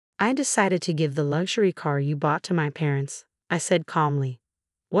I decided to give the luxury car you bought to my parents, I said calmly.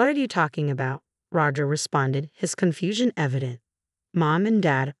 What are you talking about? Roger responded, his confusion evident. Mom and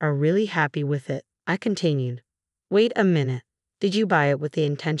Dad are really happy with it, I continued. Wait a minute. Did you buy it with the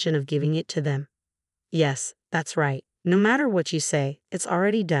intention of giving it to them? Yes, that's right. No matter what you say, it's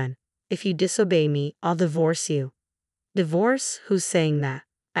already done. If you disobey me, I'll divorce you. Divorce? Who's saying that?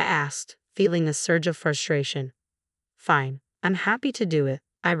 I asked, feeling a surge of frustration. Fine, I'm happy to do it,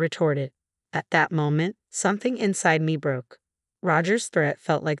 I retorted. At that moment, something inside me broke. Roger's threat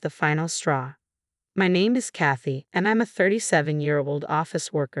felt like the final straw. My name is Kathy, and I'm a 37-year-old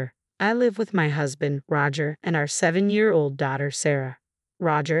office worker. I live with my husband, Roger, and our 7-year-old daughter, Sarah.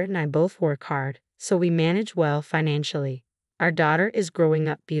 Roger and I both work hard, so we manage well financially. Our daughter is growing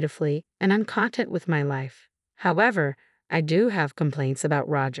up beautifully, and I'm content with my life. However, I do have complaints about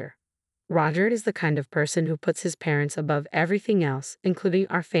Roger. Roger is the kind of person who puts his parents above everything else, including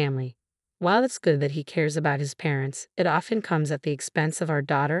our family. While it's good that he cares about his parents, it often comes at the expense of our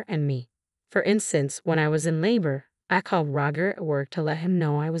daughter and me. For instance, when I was in labor, I called Roger at work to let him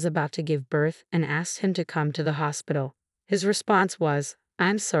know I was about to give birth and asked him to come to the hospital. His response was,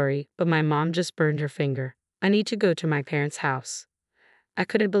 I'm sorry, but my mom just burned her finger. I need to go to my parents' house. I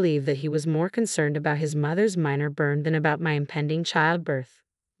couldn't believe that he was more concerned about his mother's minor burn than about my impending childbirth.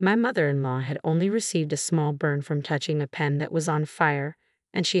 My mother-in-law had only received a small burn from touching a pen that was on fire,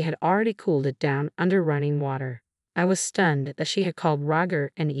 and she had already cooled it down under running water. I was stunned that she had called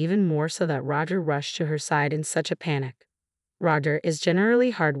Roger, and even more so that Roger rushed to her side in such a panic. Roger is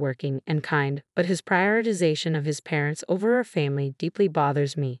generally hardworking and kind, but his prioritization of his parents over our family deeply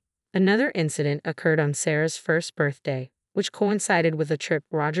bothers me. Another incident occurred on Sarah's first birthday, which coincided with a trip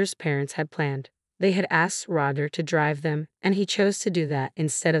Roger's parents had planned. They had asked Roger to drive them, and he chose to do that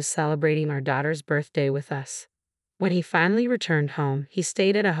instead of celebrating our daughter's birthday with us. When he finally returned home, he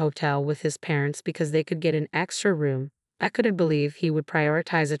stayed at a hotel with his parents because they could get an extra room. I couldn't believe he would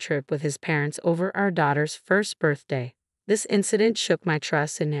prioritize a trip with his parents over our daughter's first birthday. This incident shook my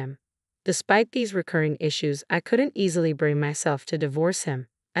trust in him. Despite these recurring issues, I couldn't easily bring myself to divorce him.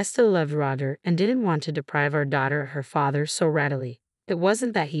 I still loved Roger and didn't want to deprive our daughter of her father so readily. It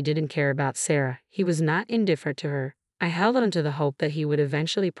wasn't that he didn't care about Sarah, he was not indifferent to her. I held on to the hope that he would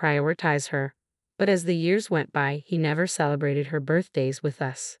eventually prioritize her. But as the years went by, he never celebrated her birthdays with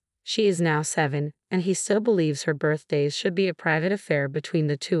us. She is now 7, and he still believes her birthdays should be a private affair between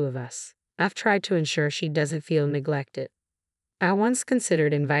the two of us. I've tried to ensure she doesn't feel neglected. I once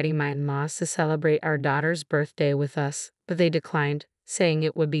considered inviting my in-laws to celebrate our daughter's birthday with us, but they declined, saying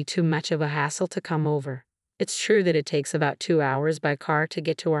it would be too much of a hassle to come over. It's true that it takes about 2 hours by car to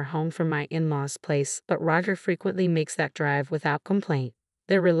get to our home from my in-laws' place, but Roger frequently makes that drive without complaint.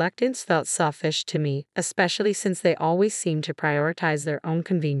 Their reluctance felt selfish to me, especially since they always seem to prioritize their own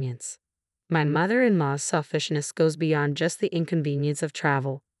convenience. My mother-in-law's selfishness goes beyond just the inconvenience of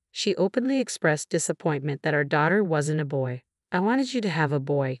travel. She openly expressed disappointment that our daughter wasn't a boy. I wanted you to have a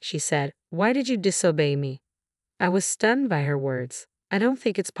boy, she said. Why did you disobey me? I was stunned by her words. I don't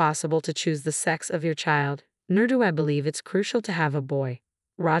think it's possible to choose the sex of your child, nor do I believe it's crucial to have a boy.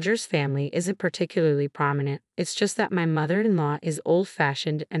 Roger's family isn't particularly prominent, it's just that my mother-in-law is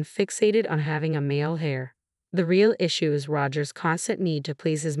old-fashioned and fixated on having a male heir. The real issue is Roger's constant need to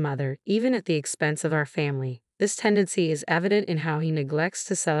please his mother, even at the expense of our family. This tendency is evident in how he neglects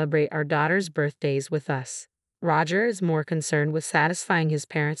to celebrate our daughter's birthdays with us. Roger is more concerned with satisfying his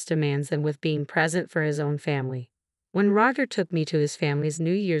parents' demands than with being present for his own family. When Roger took me to his family's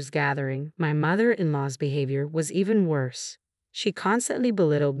New Year's gathering, my mother-in-law's behavior was even worse. She constantly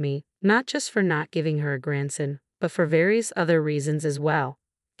belittled me, not just for not giving her a grandson, but for various other reasons as well.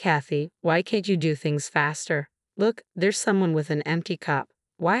 Kathy, why can't you do things faster? Look, there's someone with an empty cup.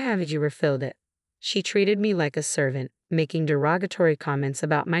 Why haven't you refilled it? She treated me like a servant, making derogatory comments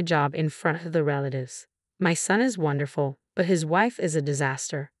about my job in front of the relatives. My son is wonderful, but his wife is a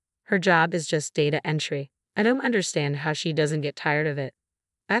disaster. Her job is just data entry. I don't understand how she doesn't get tired of it.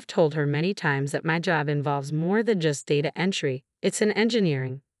 I've told her many times that my job involves more than just data entry. It's in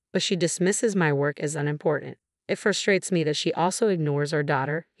engineering, but she dismisses my work as unimportant. It frustrates me that she also ignores our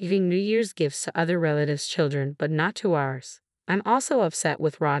daughter, giving New Year's gifts to other relatives' children, but not to ours. I'm also upset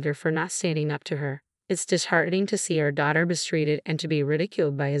with Roger for not standing up to her. It's disheartening to see our daughter mistreated and to be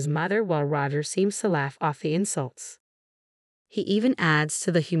ridiculed by his mother while Roger seems to laugh off the insults. He even adds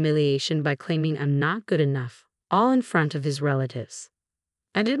to the humiliation by claiming I'm not good enough, all in front of his relatives.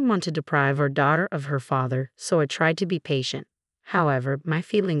 I didn't want to deprive our daughter of her father, so I tried to be patient. However, my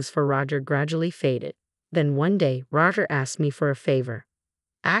feelings for Roger gradually faded. Then one day, Roger asked me for a favor.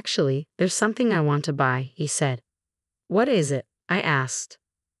 Actually, there's something I want to buy, he said. What is it? I asked.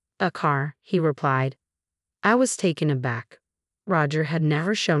 A car, he replied. I was taken aback. Roger had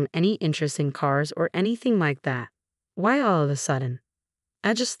never shown any interest in cars or anything like that. Why all of a sudden?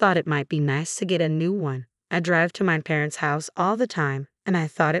 I just thought it might be nice to get a new one. I drive to my parents' house all the time, and I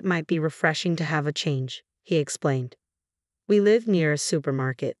thought it might be refreshing to have a change, he explained. We live near a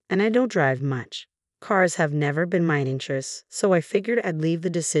supermarket, and I don't drive much. Cars have never been my interest, so I figured I'd leave the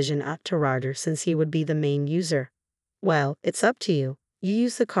decision up to Roger since he would be the main user. Well, it's up to you. You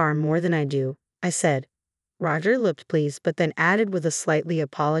use the car more than I do, I said. Roger looked pleased but then added with a slightly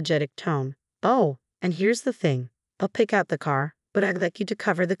apologetic tone, "Oh, and here's the thing. I'll pick out the car, but I'd like you to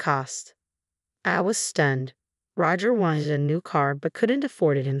cover the cost." I was stunned. Roger wanted a new car but couldn't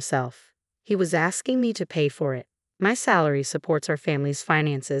afford it himself. He was asking me to pay for it. My salary supports our family's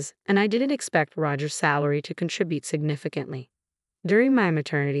finances, and I didn't expect Roger's salary to contribute significantly. During my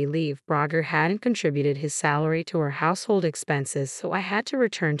maternity leave, Roger hadn't contributed his salary to our household expenses, so I had to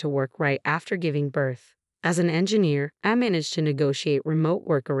return to work right after giving birth. As an engineer, I managed to negotiate remote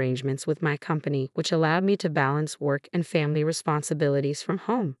work arrangements with my company, which allowed me to balance work and family responsibilities from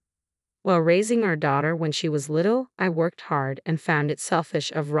home. While raising our daughter when she was little, I worked hard and found it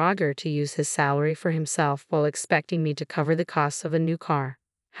selfish of Roger to use his salary for himself while expecting me to cover the costs of a new car.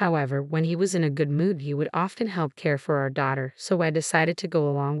 However, when he was in a good mood, he would often help care for our daughter, so I decided to go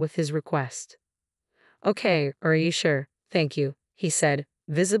along with his request. "Okay, are you sure? Thank you," he said,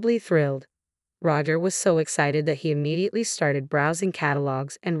 visibly thrilled. Roger was so excited that he immediately started browsing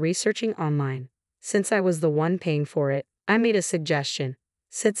catalogs and researching online. Since I was the one paying for it, I made a suggestion.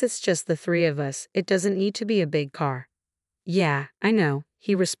 "Since it's just the three of us, it doesn't need to be a big car." "Yeah, I know,"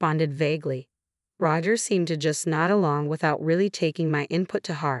 he responded vaguely. Roger seemed to just nod along without really taking my input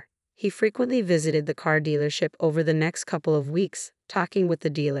to heart. He frequently visited the car dealership over the next couple of weeks, talking with the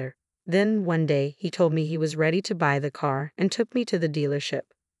dealer. Then, one day, he told me he was ready to buy the car and took me to the dealership.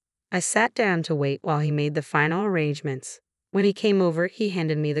 I sat down to wait while he made the final arrangements. When he came over, he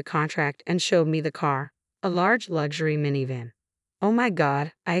handed me the contract and showed me the car, a large luxury minivan. "Oh my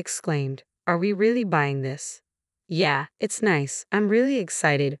God," I exclaimed. "Are we really buying this?" "Yeah, it's nice. I'm really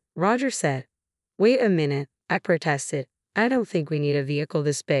excited," Roger said. "Wait a minute," I protested. "I don't think we need a vehicle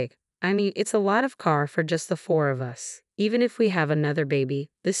this big. I mean, it's a lot of car for just the four of us. Even if we have another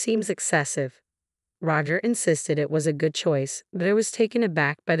baby, this seems excessive." Roger insisted it was a good choice, but I was taken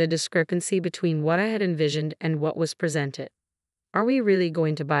aback by the discrepancy between what I had envisioned and what was presented. "Are we really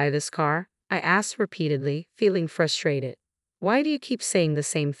going to buy this car?" I asked repeatedly, feeling frustrated. "Why do you keep saying the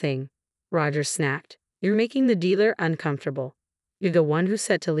same thing?" Roger snapped. "You're making the dealer uncomfortable." "You're the one who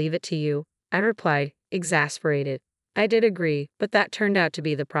said to leave it to you," I replied, exasperated. I did agree, but that turned out to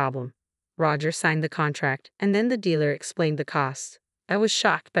be the problem. Roger signed the contract, and then the dealer explained the cost. I was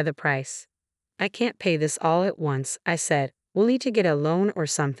shocked by the price. "I can't pay this all at once," I said. "We'll need to get a loan or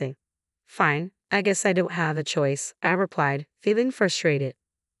something." "Fine, I guess I don't have a choice," I replied, feeling frustrated.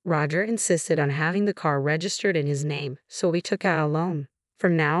 Roger insisted on having the car registered in his name, so we took out a loan.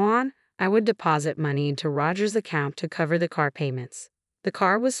 From now on, I would deposit money into Roger's account to cover the car payments. The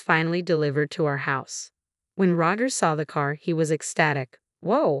car was finally delivered to our house. When Roger saw the car, he was ecstatic.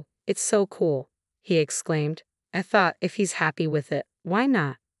 "Whoa, it's so cool," he exclaimed. I thought, if he's happy with it, why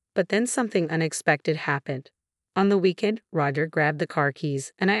not? But then something unexpected happened. On the weekend, Roger grabbed the car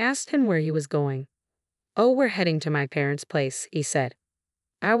keys, and I asked him where he was going. "Oh, we're heading to my parents' place," he said.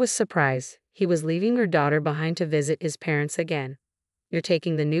 I was surprised. He was leaving her daughter behind to visit his parents again. "You're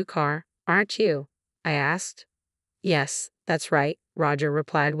taking the new car, aren't you?" I asked. "Yes, that's right," Roger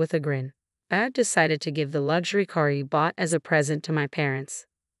replied with a grin. "I had decided to give the luxury car you bought as a present to my parents."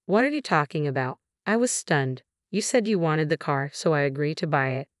 "What are you talking about?" I was stunned. "You said you wanted the car, so I agreed to buy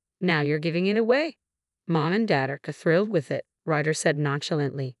it. Now you're giving it away." "Mom and Dad are thrilled with it," Roger said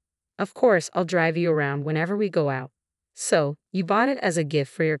nonchalantly. "Of course, I'll drive you around whenever we go out." "So, you bought it as a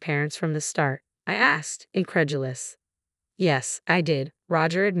gift for your parents from the start?" I asked, incredulous. "Yes, I did,"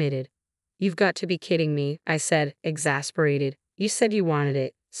 Roger admitted. "You've got to be kidding me," I said, exasperated. "You said you wanted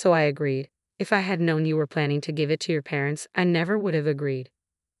it, so I agreed. If I had known you were planning to give it to your parents, I never would have agreed."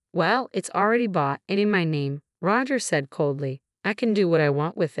 "Well, it's already bought and in my name," Roger said coldly. "I can do what I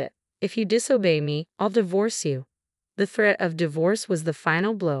want with it. If you disobey me, I'll divorce you." The threat of divorce was the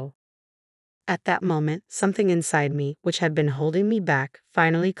final blow. At that moment, something inside me, which had been holding me back,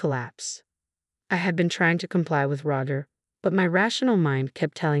 finally collapsed. I had been trying to comply with Roger, but my rational mind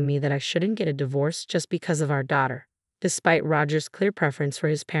kept telling me that I shouldn't get a divorce just because of our daughter. Despite Roger's clear preference for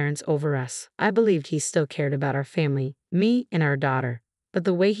his parents over us, I believed he still cared about our family, me and our daughter. But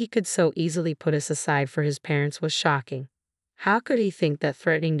the way he could so easily put us aside for his parents was shocking. How could he think that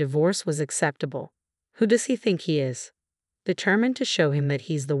threatening divorce was acceptable? Who does he think he is? Determined to show him that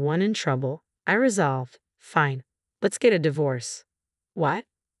he's the one in trouble, I resolved, fine, let's get a divorce. What?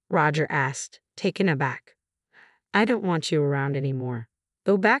 Roger asked, taken aback. I don't want you around anymore.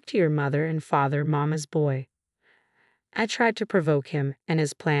 Go back to your mother and father, mama's boy. I tried to provoke him, and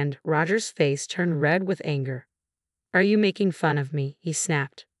as planned, Roger's face turned red with anger. Are you making fun of me? He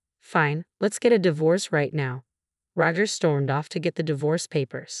snapped. Fine, let's get a divorce right now. Roger stormed off to get the divorce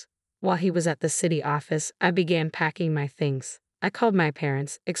papers. While he was at the city office, I began packing my things. I called my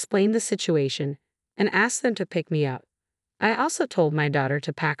parents, explained the situation, and asked them to pick me up. I also told my daughter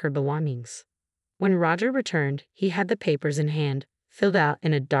to pack her belongings. When Roger returned, he had the papers in hand, filled out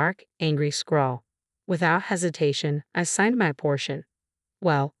in a dark, angry scrawl. Without hesitation, I signed my portion.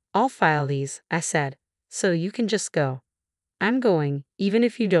 Well, I'll file these, I said, so you can just go. I'm going, even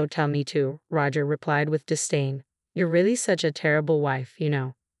if you don't tell me to, Roger replied with disdain. You're really such a terrible wife, you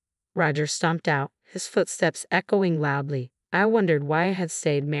know. Roger stomped out, his footsteps echoing loudly. I wondered why I had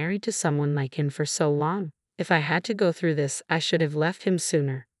stayed married to someone like him for so long. If I had to go through this, I should have left him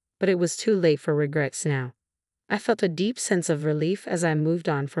sooner. But it was too late for regrets now. I felt a deep sense of relief as I moved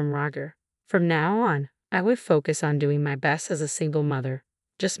on from Roger. From now on, I would focus on doing my best as a single mother.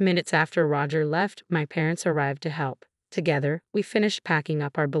 Just minutes after Roger left, my parents arrived to help. Together, we finished packing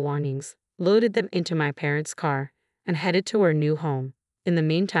up our belongings, loaded them into my parents' car, and headed to our new home. In the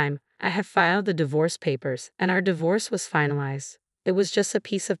meantime, I had filed the divorce papers, and our divorce was finalized. It was just a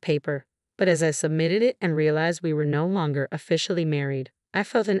piece of paper, but as I submitted it and realized we were no longer officially married, I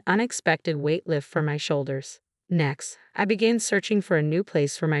felt an unexpected weight lift from my shoulders. Next, I began searching for a new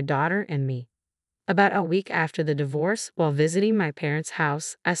place for my daughter and me. About a week after the divorce, while visiting my parents'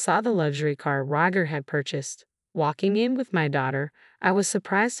 house, I saw the luxury car Roger had purchased. Walking in with my daughter, I was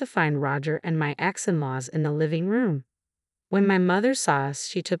surprised to find Roger and my ex-in-laws in the living room. When my mother saw us,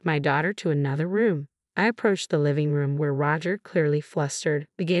 she took my daughter to another room. I approached the living room where Roger, clearly flustered,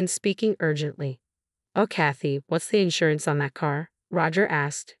 began speaking urgently. Oh, Kathy, what's the insurance on that car? Roger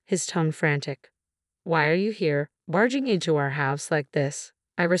asked, his tone frantic. Why are you here, barging into our house like this?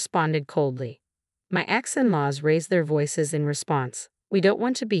 I responded coldly. My ex-in-laws raised their voices in response. We don't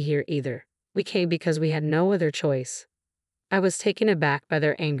want to be here either. We came because we had no other choice. I was taken aback by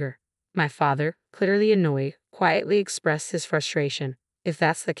their anger. My father, clearly annoyed, quietly expressed his frustration. If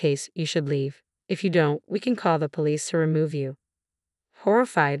that's the case, you should leave. If you don't, we can call the police to remove you.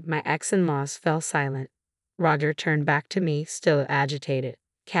 Horrified, my ex-in-laws fell silent. Roger turned back to me, still agitated.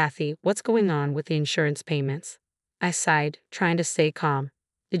 Kathy, what's going on with the insurance payments? I sighed, trying to stay calm.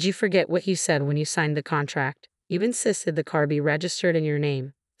 Did you forget what you said when you signed the contract? You insisted the car be registered in your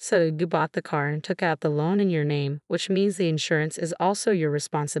name. So you bought the car and took out the loan in your name, which means the insurance is also your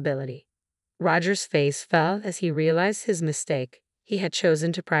responsibility. Roger's face fell as he realized his mistake. He had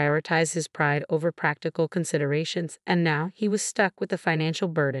chosen to prioritize his pride over practical considerations, and now he was stuck with the financial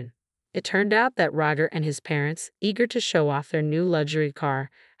burden. It turned out that Roger and his parents, eager to show off their new luxury car,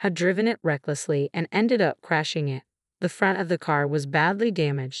 had driven it recklessly and ended up crashing it. The front of the car was badly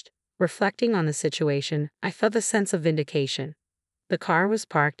damaged. Reflecting on the situation, I felt a sense of vindication. The car was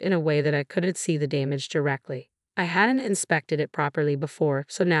parked in a way that I couldn't see the damage directly. I hadn't inspected it properly before,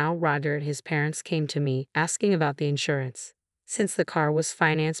 so now Roger and his parents came to me, asking about the insurance. Since the car was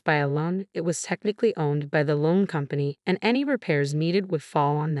financed by a loan, it was technically owned by the loan company, and any repairs needed would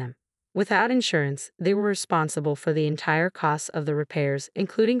fall on them. Without insurance, they were responsible for the entire cost of the repairs,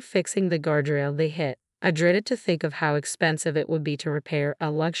 including fixing the guardrail they hit. I dreaded to think of how expensive it would be to repair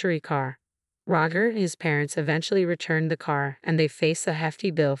a luxury car. Roger and his parents eventually returned the car, and they faced a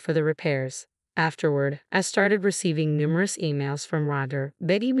hefty bill for the repairs. Afterward, I started receiving numerous emails from Roger,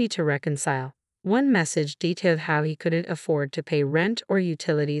 begging me to reconcile. One message detailed how he couldn't afford to pay rent or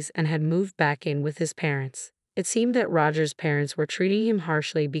utilities and had moved back in with his parents. It seemed that Roger's parents were treating him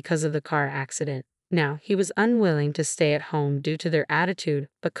harshly because of the car accident. Now, he was unwilling to stay at home due to their attitude,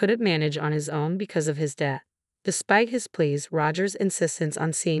 but couldn't manage on his own because of his debt. Despite his pleas, Roger's insistence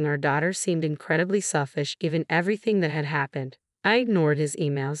on seeing our daughter seemed incredibly selfish given everything that had happened. I ignored his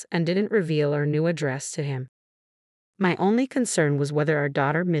emails and didn't reveal our new address to him. My only concern was whether our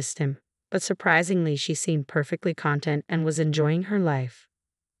daughter missed him, but surprisingly she seemed perfectly content and was enjoying her life.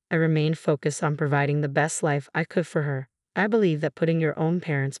 I remained focused on providing the best life I could for her. I believe that putting your own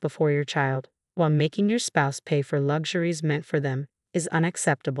parents before your child, while making your spouse pay for luxuries meant for them, is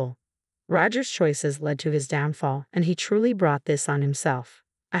unacceptable. Roger's choices led to his downfall, and he truly brought this on himself.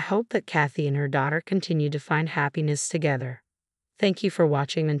 I hope that Kathy and her daughter continue to find happiness together. Thank you for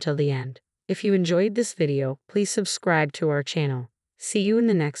watching until the end. If you enjoyed this video, please subscribe to our channel. See you in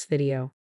the next video.